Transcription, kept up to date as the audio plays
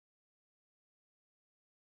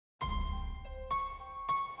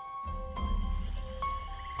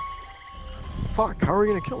fuck? How are we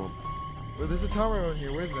gonna kill him? Well, there's a tower around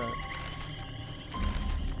here. Where's that?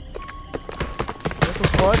 What the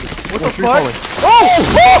fuck? What the fuck?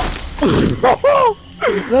 Oh!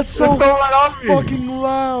 That's so fucking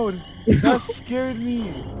loud. That scared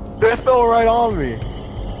me. That fell right on me.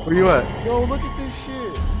 Where you at? Yo, look at this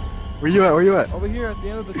shit. Where you at? Where you at? Over here at the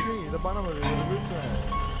end of the tree, the bottom of it, where the roots are at.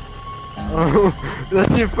 Oh, that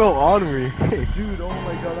shit fell on me. Dude, oh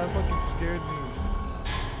my god, that fucking scared me.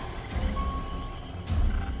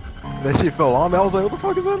 That shit fell on me. I was like, what the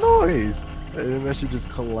fuck is that noise? And then that shit just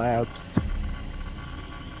collapsed.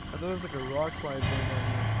 I thought it was like a rock slide going on.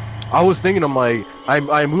 I was thinking, I'm like,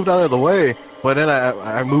 I moved out of the way, but then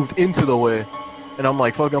I moved into the way. And I'm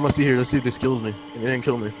like, fuck, I'm gonna see here, let's see if this kills me. And it didn't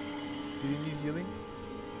kill me. Do you need healing?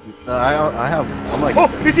 I have, I'm like... Oh,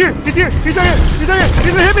 he's here! He's here! He's right here! He's right here!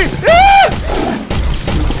 He's gonna hit me! Ah!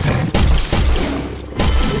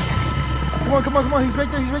 Come on, come on, come on! He's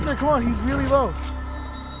right there! He's right there! Come on! He's really low!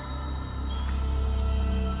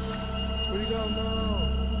 Where'd he go?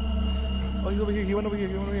 No! Oh, he's over here! He went over here!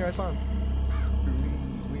 He went over here! I saw him!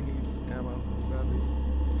 We need ammo badly.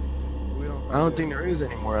 We don't... I don't think there is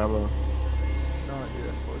any more ammo. No, dude,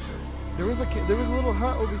 that's bullshit. There was a little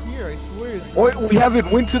hut over here, I swear. Oh, we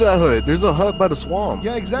haven't went to that hut. There's a hut by the swamp.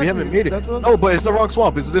 Yeah, exactly. We haven't made it. That's what No, but it's the wrong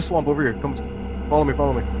swamp. It's this swamp over here. Come, follow me,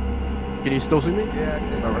 follow me. Can you still see me? Yeah, I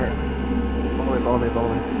can. All right. Follow me, follow me,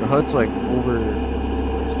 follow me. The hut's like over.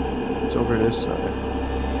 It's over this side.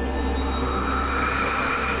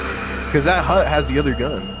 Cause that hut has the other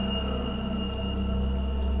gun.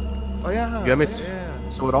 Oh yeah. Huh? You got me? Yeah.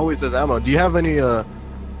 So it always says ammo. Do you have any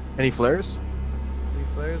flares? Any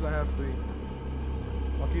flares? I have 3.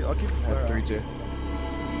 I'll keep the flare. I have 3 too.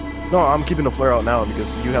 No, I'm keeping the flare out now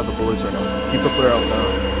because you have the bullets right now. Keep the flare out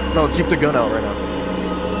now. No, keep the gun out right now.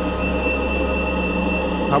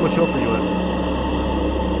 How much health are you at?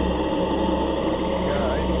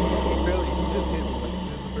 Yeah, he just hit me. Like,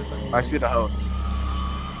 this is the first time. I see the house.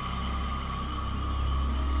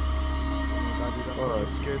 Oh,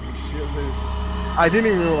 that scared me shitless. I didn't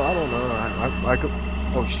even know. I don't know. I could.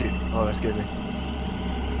 Oh shit. Oh, that scared me.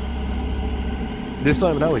 This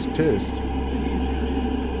time now he's pissed. He really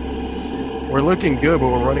is pissed. We're looking good, but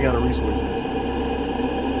we're running out of resources.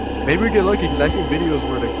 Maybe we get lucky because I seen videos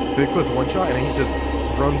where the Bigfoot's one shot and he just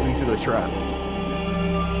runs into the trap.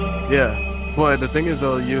 Yeah, but the thing is,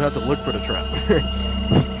 you have to look for the trap.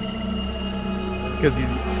 Because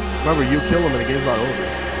remember, you kill him and the game's not over.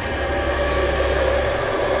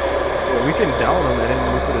 Yeah, we can down him and then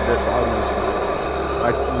look for the dead bodies. I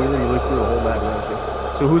literally looked through the whole map and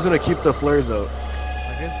so who's gonna keep the flares out? I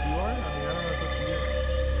guess you are? I mean,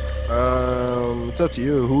 I don't know, It's up to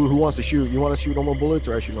you. Who wants to shoot? You want to shoot normal bullets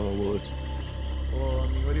or I shoot normal bullets? Well, I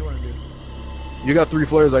mean, what do you want to do? You got 3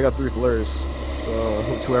 flares, I got 3 flares.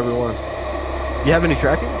 So, to everyone. You have any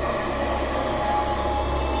tracking?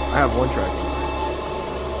 I have 1 tracking.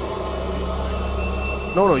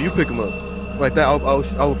 No, you pick him up. Like that,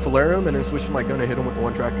 I'll flare him and then switch to my gun and hit him with the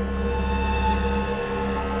 1 tracking.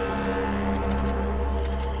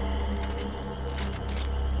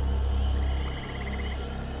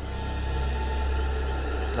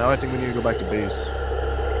 Now I think we need to go back to base.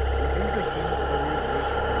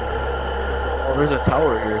 Oh, there's a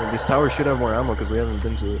tower here. This tower should have more ammo because we haven't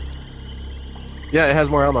been to it. Yeah, it has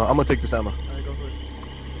more ammo. I'm gonna take this ammo. Alright, go for it.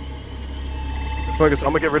 Focus. I'm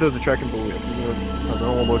gonna get rid of the tracking bullet.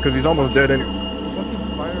 Because he's almost dead anyway.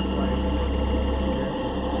 Fucking fireflies are fucking scary.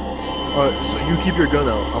 Alright, so you keep your gun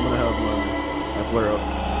out. I'm gonna have my flare out.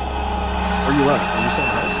 Where you at? Are you still in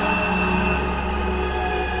the house?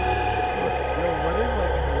 Yo, what is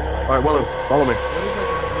like in real life? Alright, Willem, follow me. What is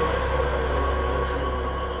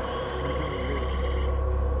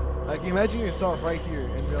like imagine yourself right here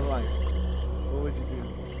in real life. What would you do?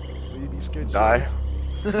 Would you be scared? Die.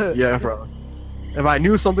 Yeah, bro. If I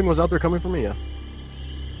knew something was out there coming for me, yeah.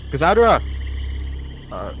 Cassandra!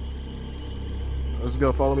 Alright. Let's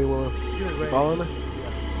go, follow me, Willem. Either way, Follow me?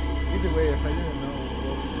 yeah. Either way, if I didn't know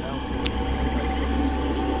what was out there, I'd still be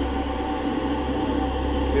scared.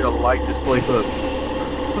 You need to light this place up.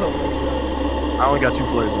 I only got 2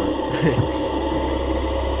 flares now.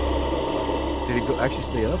 Did he actually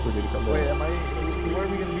stay up or did he come down? Wait, where are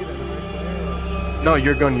we gonna be then? Am I flare? No,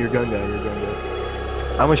 your gun guy, your gun guy.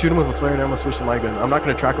 I'm gonna shoot him with a flare and I'm gonna switch to my gun. I'm not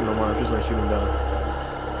gonna track him no more, I'm just gonna shoot him down.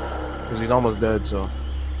 Because he's almost dead, so.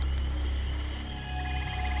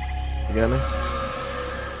 You get me?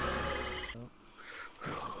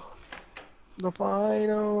 The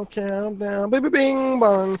final countdown. Baby bing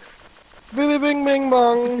bong. Baby bing bing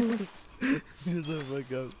bong. Shut the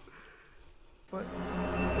fuck up. What?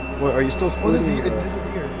 What, are you still Oh, splitting? it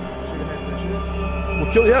disappeared. Should have had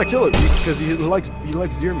Well, kill it because he likes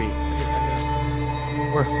deer meat.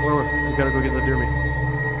 Where? We gotta go get the deer meat.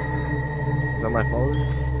 Is that my follower?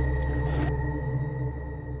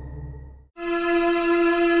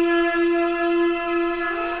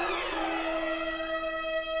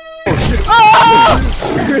 Oh shit! Ah!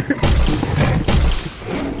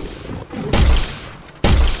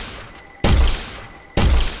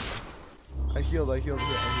 I healed.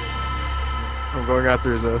 I'm going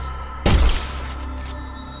after his ass.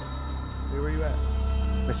 Hey, where you at?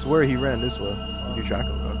 I swear he ran this way. You track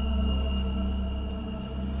him, bro.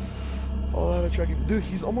 Oh, out of tracking. Dude,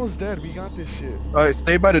 he's almost dead. We got this shit. Alright,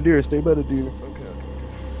 stay by the deer. Okay.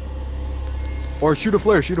 Or shoot a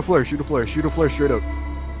flare straight up. Okay.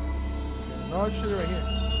 No, I'll shoot it right here.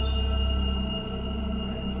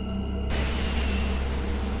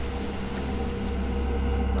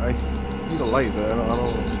 I see the light, but I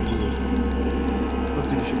don't see it. What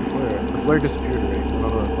did you shoot the flare? The flare disappeared already. I don't know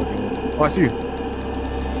where fucking. Oh, I see you.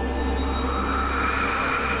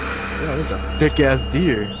 Yeah, that's a thick ass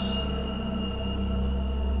deer.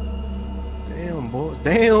 Damn, boy.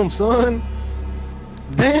 Damn, son.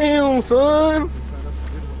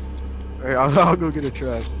 Alright, I'll go get a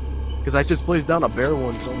trap. Because I just placed down a bear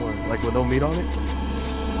one somewhere, like with no meat on it.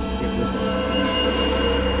 Here's this one.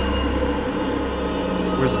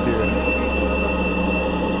 Where's the deer at?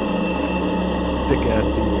 Thick ass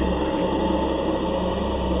deer.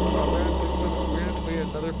 Oh man, we're gonna have to wait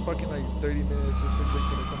another fucking like 30 minutes just for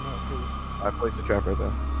Bigfoot to come out, cause I placed a trap right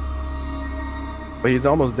there. But he's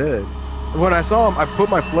almost dead. When I saw him, I put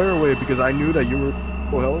my flare away because I knew that you were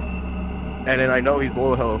low health. And then I know he's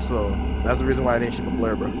low health, so that's the reason why I didn't shoot the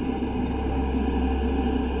flare, bro. I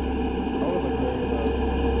was like worried about it.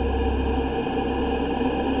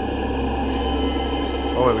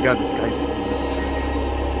 Oh wait, we gotta disguise him.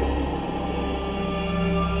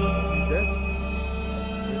 He's dead?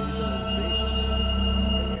 They're using his bait.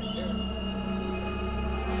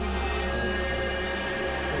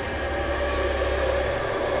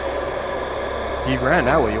 He ran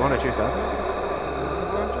that way. You want to chase that way?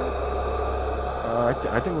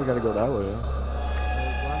 I think we gotta go that way.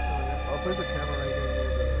 Yeah. I'll place a camera right here near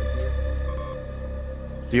the deer.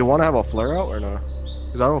 Do you want to have a flare out or not?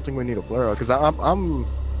 Because I don't think we need a flare out. Because I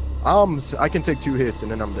can take 2 hits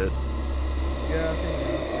and then I'm dead. Yeah, I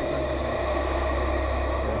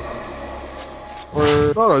see.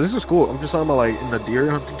 Or no, this is cool. I'm just talking about like in the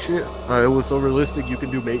deer hunting shit. It was so realistic. You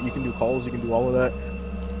can do bait, you can do calls, you can do all of that.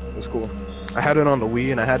 It was cool. I had it on the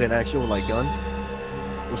Wii and I had an actual like gun.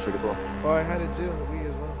 It was pretty cool. Oh, I had it too on the Wii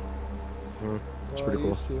as well. It's pretty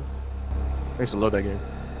cool. To. I used to love that game.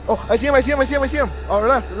 Oh, I see him! Oh,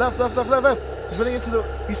 left. He's running into the.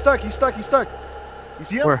 He's stuck. You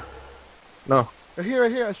see him? Where? No. Right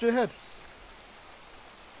here, straight ahead.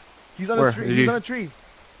 He's on Where? a tree. He's on a tree.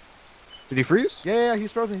 Did he freeze? Yeah,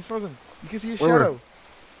 he's frozen. You can see his shadow.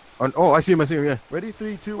 Oh, I see him, yeah. Ready?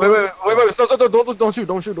 3, 2, 1. Wait, stop, don't shoot.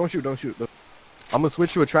 I'm gonna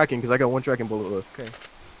switch to a tracking because I got 1 tracking bullet left. Okay.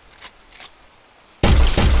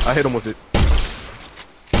 I hit him with it.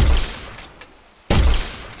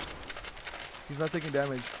 He's not taking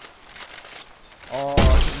damage. Oh, I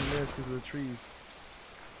think he missed because of the trees.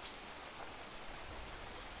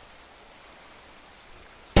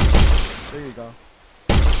 There you go.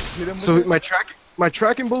 Hit him with So it? my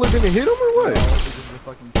tracking bullet didn't hit him or what? No, because of the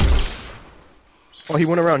fucking tree. Oh, he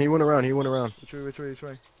went around. Which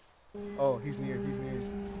way? Oh, he's near.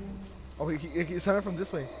 Oh, he's coming from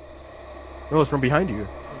this way. No, it's from behind you.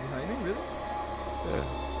 From behind me? Really? Yeah.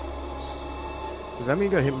 Does that mean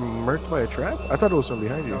he got hit murked by a trap? I thought it was from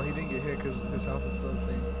behind you. No, he didn't get hit because his health is still the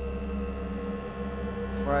same.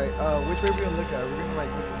 Alright, which way are we gonna look at? We're gonna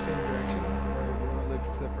like look in the same direction, or we're gonna look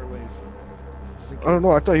separate ways? I don't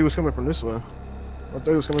know. I thought he was coming from this way. I thought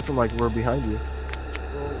he was coming from like we're behind you.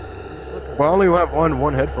 Well, I only have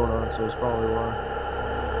one headphone on, so it's probably why.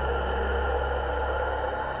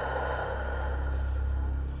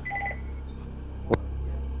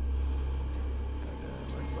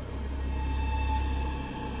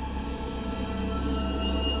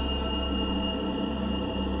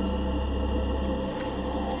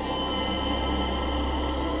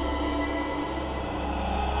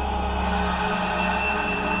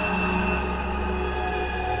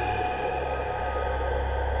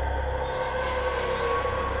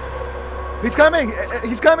 He's coming!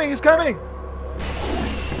 He's coming!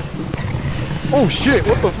 Oh shit,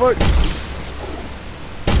 what the fuck?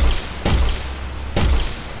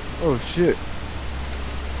 Oh shit.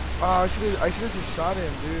 Oh, I should've just shot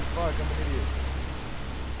him, dude. Fuck, I'm an idiot.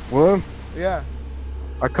 What? Yeah.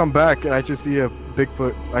 I come back and I just see a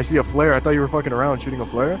Bigfoot. I see a flare. I thought you were fucking around shooting a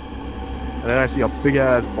flare. And then I see a big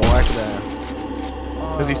ass black man.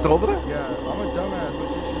 Is he still over there? Yeah, I'm a dumbass.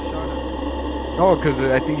 Let's just shot him. Oh, because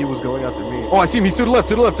I think he was going after me. Oh, I see him. He's to the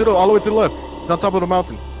left, all the way to the left. He's on top of the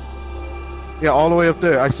mountain. Yeah, all the way up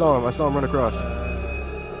there. I saw him run across. Fuck,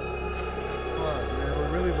 man, we're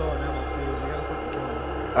really low on ammo too. We gotta fucking kill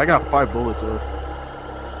him. I got 5 bullets left.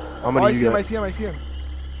 How many you got? I see him.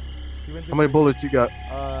 He went this How many way. bullets you got? 8.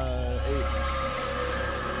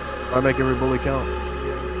 I make every bullet count.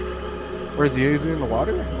 Where's he? Is he in the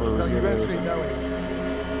water? Or No, was he he ran straight that way.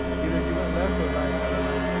 Either he went left or right. I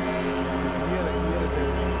don't know. He had a bit.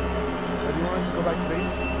 Do you want to just go back to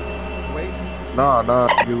base? Wait.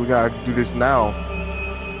 Nah, dude, we gotta do this now.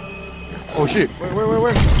 Oh shit.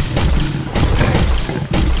 Where?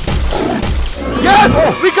 Yes!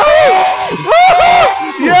 We got it!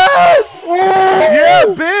 Yes! Yeah,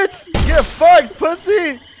 bitch! Get fucked,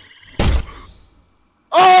 pussy!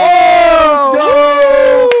 Oh!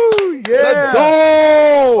 Woo! Yeah! Let's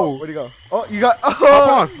go! Where'd he go? Oh, you got.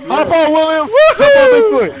 Oh, Hop on, William! Jump on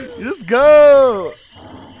Bigfoot! Let's go!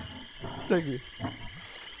 Take me.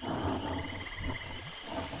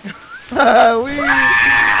 Woo!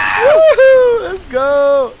 Let's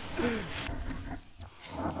go!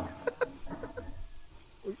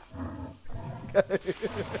 I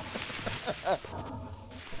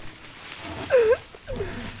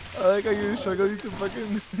like how you're struggling to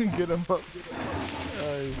fucking get him up.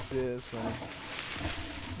 Oh shit, that's funny.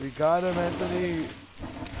 We got him, Anthony.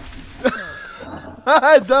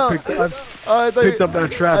 Dumb. I picked up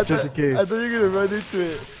that trap just in case. I thought you were gonna run into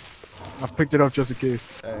it. I picked it up just in case.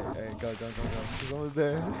 Hey, go. He's almost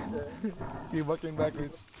there. Keep walking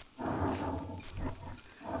backwards.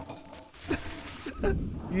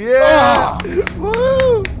 Yeah!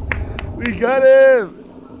 Woo! We got him!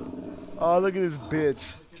 Oh, look at this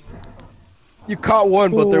bitch. You caught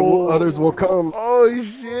one, but others will come. Oh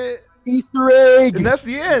shit! Easter egg! And that's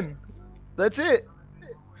the end. That's it.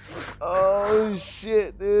 Oh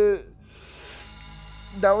shit, dude.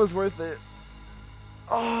 That was worth it.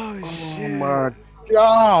 Oh shit. Oh my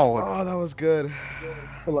god. Oh, that was good.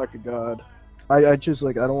 I feel like a god. I just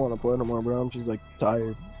like I don't want to play no more, bro. I'm just like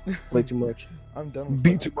tired. Play too much. I'm done with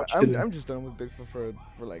Beat too much today. I'm just done with BIGfeEt for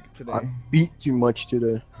like today. I beat too much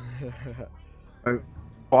today.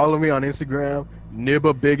 Follow me on Instagram,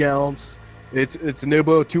 Nibba Big Ounce. It's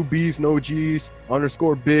Nibba 2 B's no G's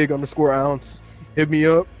 _big_ounce. Hit me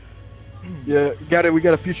up. Yeah, we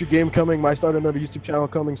got a future game coming. Might start another YouTube channel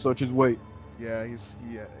coming, so just wait. Yeah, he's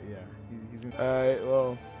in. All right,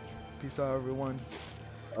 well, peace out, everyone.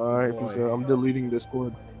 All right, peace out. I'm deleting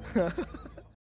Discord.